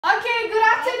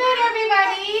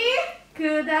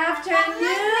Good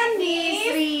afternoon, Miss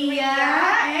Ria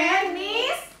and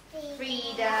Miss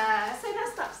Frida. So now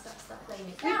stop playing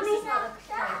it. Now this is not a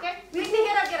play, okay? Whitney,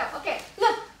 get up. Okay,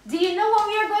 look. Do you know what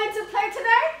we are going to play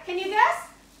today? Can you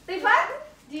guess? Rifat,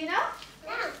 do you know?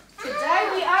 No. Today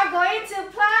we are going to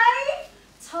play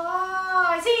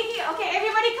toys. See here. Okay,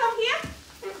 everybody come here.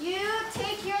 You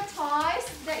take your toys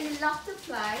that you love to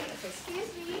play. Okay,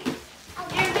 excuse me.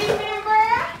 And remember,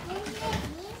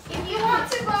 if you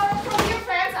want to borrow from your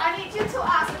friends, I need you to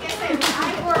ask. Okay, say,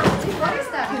 I borrow. What is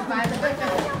that?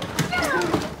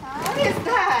 What is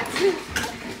that?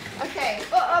 Okay.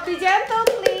 Be gentle,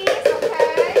 please.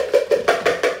 Okay.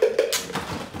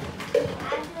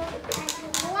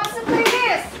 Who wants to play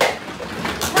this?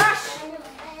 Brush.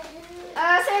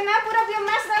 Sena, put up your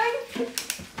mask, darling.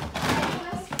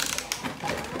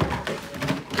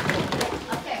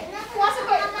 Okay. Who wants to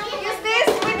use this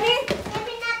with me?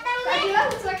 Kadila,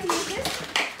 would you like to use this?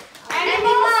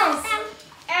 Animals.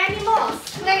 Animals.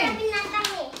 Play.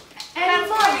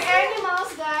 Animals,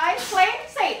 guys. Play.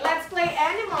 Say, let's play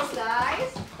animals, guys.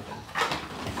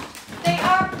 They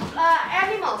are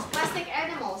animals, plastic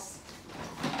animals.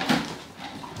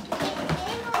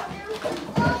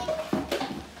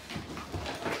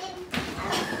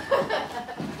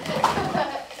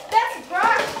 That's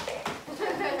brush.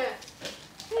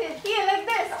 Here, like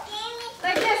this.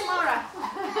 Like this, Maura.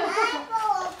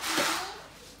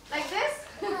 Like this?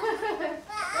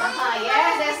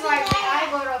 Yes, that's right. May I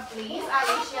borrow, please,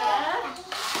 Alicia?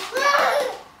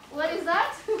 What is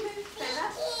that?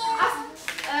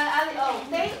 Oh,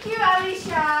 thank you,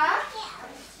 Alicia.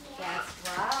 That's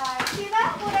right. Sina,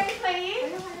 what are you playing?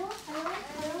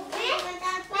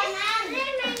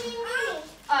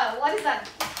 What is that?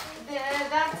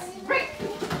 That's brick.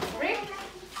 Brick?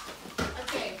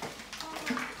 Okay.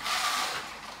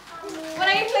 What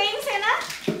are you playing, Sena?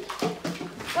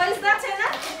 What is that, Sena?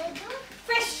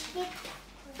 Fish.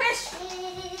 Fish.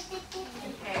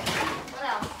 Okay. What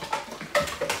else?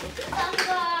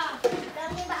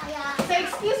 Say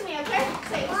excuse me, okay?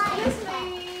 Say excuse me.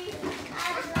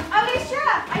 Alicia,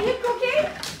 are you cooking?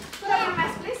 Put up your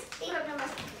mask, please. Put up your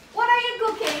mask. What are you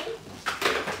cooking?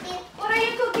 What are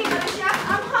you cooking, Alicia?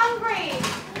 I'm hungry.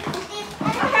 I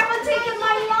haven't taken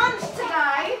my lunch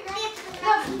today.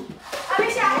 Look,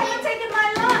 Alicia, I haven't taken my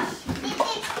lunch.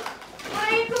 What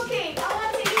are you cooking? I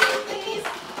want to eat, please.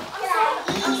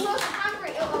 I'm so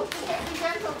hungry. Oh, be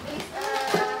gentle, please.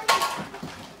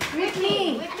 Whitney.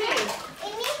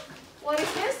 What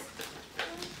is this?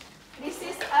 This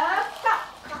is a cup.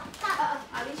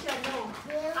 Alicia, no.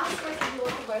 Ask her if you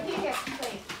want to borrow. Here,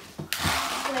 play.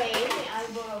 Play. May I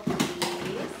borrow,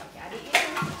 please? Okay, Adi, be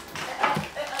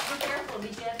careful. Be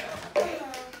gentle.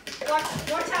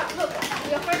 Watch out. Look,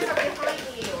 your friends are behind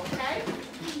you. Okay?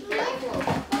 Careful.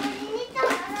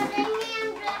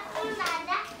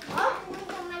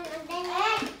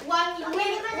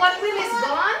 One wheel is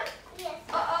gone?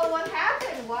 What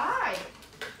happened? Why?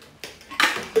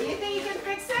 Do you think you can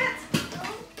fix it?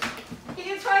 Can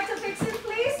you try to fix it,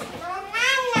 please?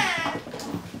 Banana.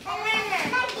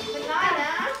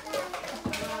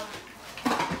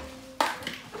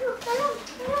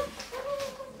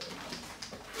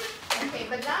 Okay,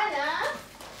 banana. Okay.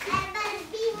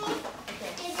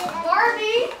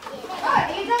 Barbie. Oh,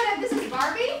 do you know that this is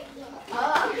Barbie?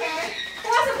 Oh, okay. Who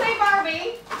wants to play Barbie?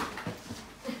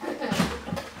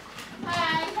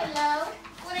 Hi, hello.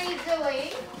 What are you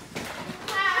doing?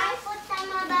 Hi.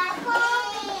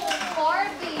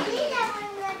 Barbie.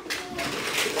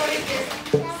 What is this?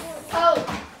 Soap.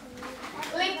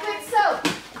 Liquid soap.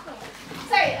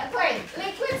 Say, play.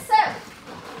 Liquid soap.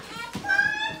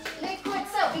 Liquid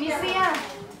soap. Miss Ria.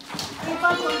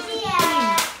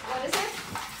 What is it?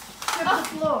 Sweep the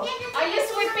floor. Are you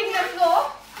sweeping the floor?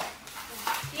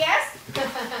 Yes?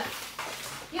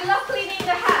 You love cleaning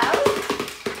the house?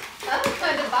 Huh?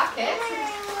 The bucket?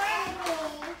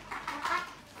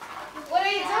 What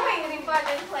are you doing, Rifat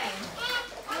and playing?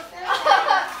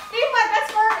 Rifat,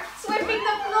 that's for sweeping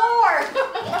the floor.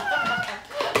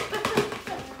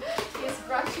 He's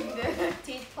brushing the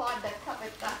teapot, the cup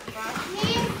with that brush.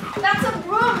 That's a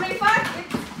broom, Rifat.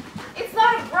 It's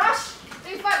not a brush.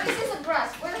 Rifat, this is a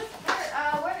brush. Where is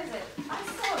it? I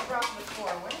saw a brush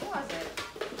before. Where was it?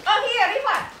 Oh, here,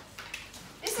 Rifat.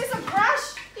 This is a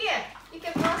brush. Here, you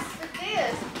can brush with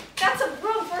this. That's a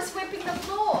broom for sweeping the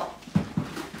floor.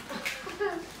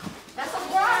 That's a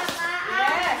brush.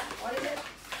 Yes. What is it?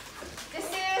 This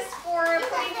is for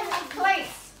putting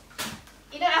plates.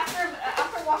 You know, after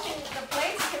washing the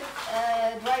plates, you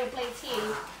can dry your plates here.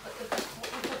 You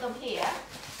put them here,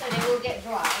 so they will get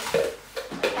dry.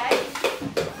 Okay?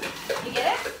 You get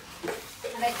it?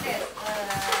 Like this.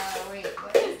 Wait.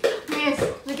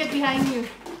 behind you.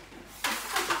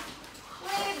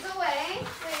 What are you doing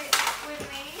with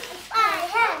me?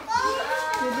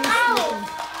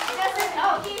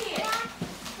 Here.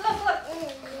 Look.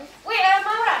 Wait,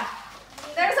 Mara.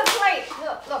 There's a plate.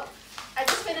 Look. I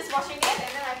just finished washing it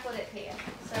and then I put it here.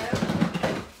 So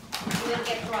we'll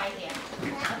get dry here.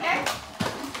 Okay?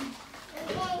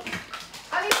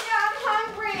 Alicia, I'm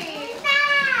hungry.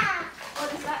 What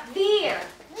is that? Deer.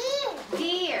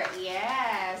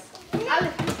 Yes.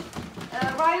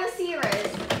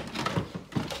 Rhinoceros.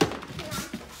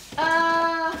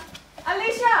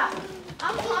 Alicia,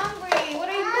 I'm hungry. What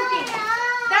are you cooking?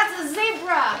 That's a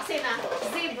zebra. Sena,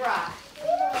 zebra.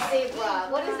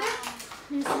 What is it?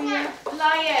 You see?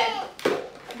 Lion.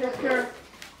 Doctor.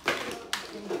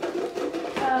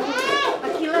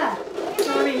 Akila.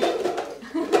 Sorry.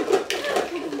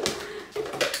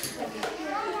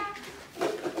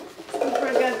 I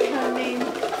forgot her name.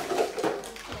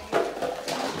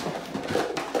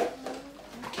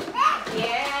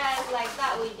 Yes, like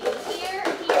that we do. Here,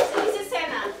 this is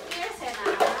Sena. Here, Sena.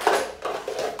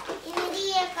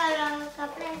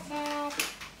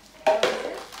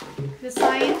 The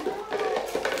sign.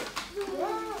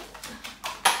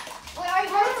 Where are you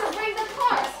going to bring the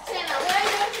cars? Sena, where are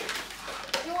you going to?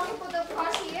 You want to put the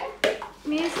cars here?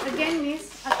 Miss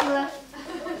Akila.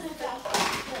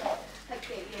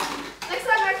 Okay, yeah. Next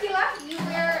time, Akila, you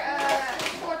wear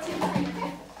 14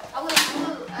 okay? I will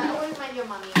remind your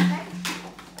mommy, okay?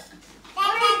 What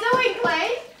are you doing, Clay?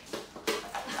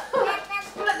 No,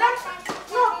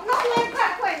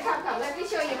 Clay, come. Let me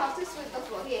show you how to sweep the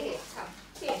floor. Here, come.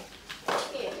 Here.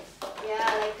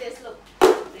 Yeah, like this, look.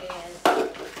 Yes.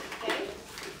 Okay?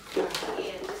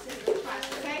 Here, this is the front.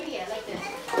 Okay, here, like this.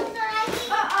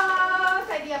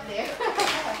 Tidy up there.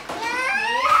 Yes.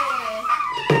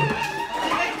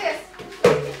 Like this.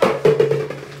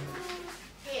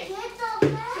 Here. Sweep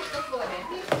the floor there.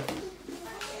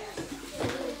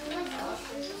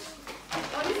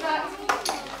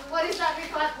 What is that,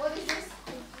 Ricard? What is this?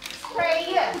 Spray.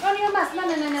 On your mask. No.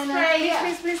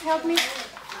 Spray. Please help me.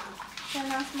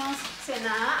 Sena's mask.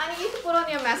 Sena, I need you to put on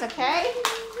your mask, okay?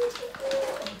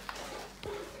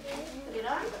 Put it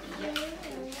on.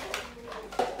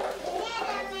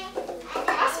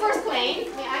 Ask first, Plain.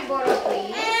 May I borrow,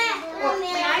 please? Or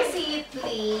may I see it,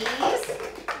 please?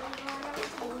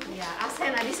 Yeah, ask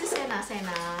Sena. This is Sena.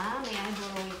 Sena, may I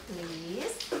borrow it,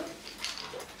 please?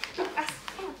 Ask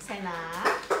Sena.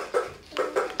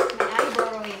 May I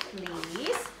borrow it,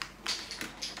 please?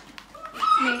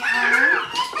 May I?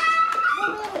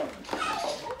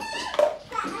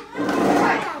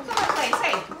 Come on, Clay,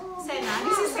 say. Sena,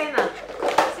 this is Sena.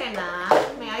 Sena,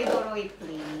 may I borrow it,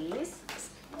 please?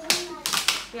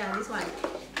 Yeah, this one.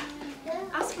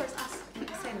 Ask first, ask.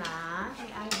 Sena,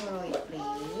 may I borrow it,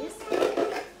 please?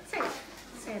 Say,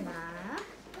 Sena.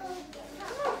 Come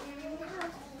on.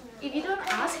 If you don't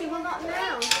ask, he will not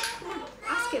know.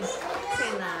 Ask him.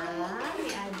 Sena,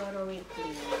 may I borrow it,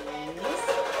 please?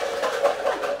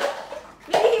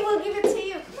 Maybe he will give it to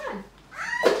you. Come on.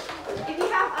 If you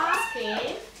have asked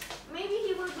him, maybe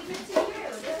he will give it to you.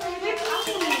 That's why you have to ask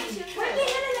him.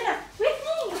 No.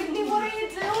 Whitney, what are you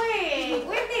doing?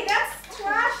 Whitney, that's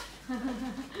trash.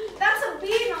 That's a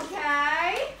bin,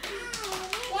 okay?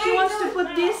 She wants to put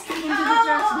this into the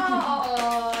trash.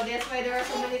 Oh, that's why there are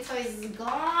so many toys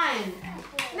gone.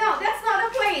 No, that's not the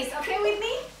place, okay,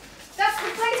 Whitney? That's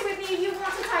the place, Whitney, if you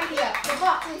want to tidy up. The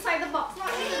box, inside the box, not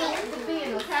in the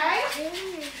bin, okay?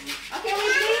 Okay,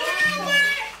 Whitney?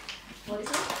 What is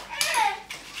it?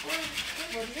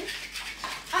 What is it?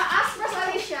 Ask first,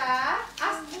 Alicia.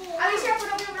 Alicia,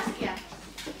 put on your mask here.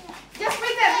 Just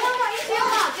pretend. No, into your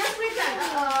mouth. Just pretend.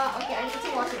 Okay, I need to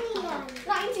wash it.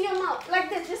 Not into your mouth. Like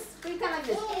this. Just pretend like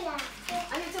this.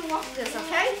 I need to wash this,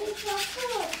 okay?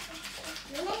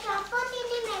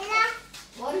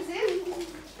 What is it?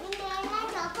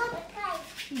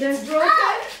 There's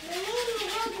Broken?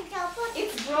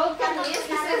 It's broken, Miss.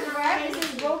 This is red. This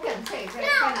is broken. Say,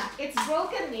 it's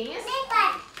broken, Miss.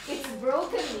 It's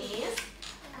broken, Miss.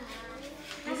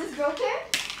 This is broken?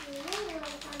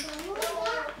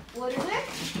 What is it?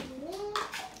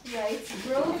 Yeah, it's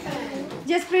broken.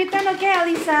 Just pretend, okay,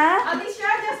 Alisa? Alicia,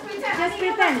 just pretend. Just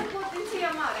pretend. You have to put into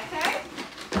your mouth, okay?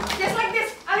 Just like this.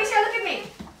 Alicia, look at me.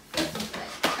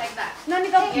 Like that. No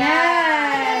need of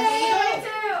Yeah.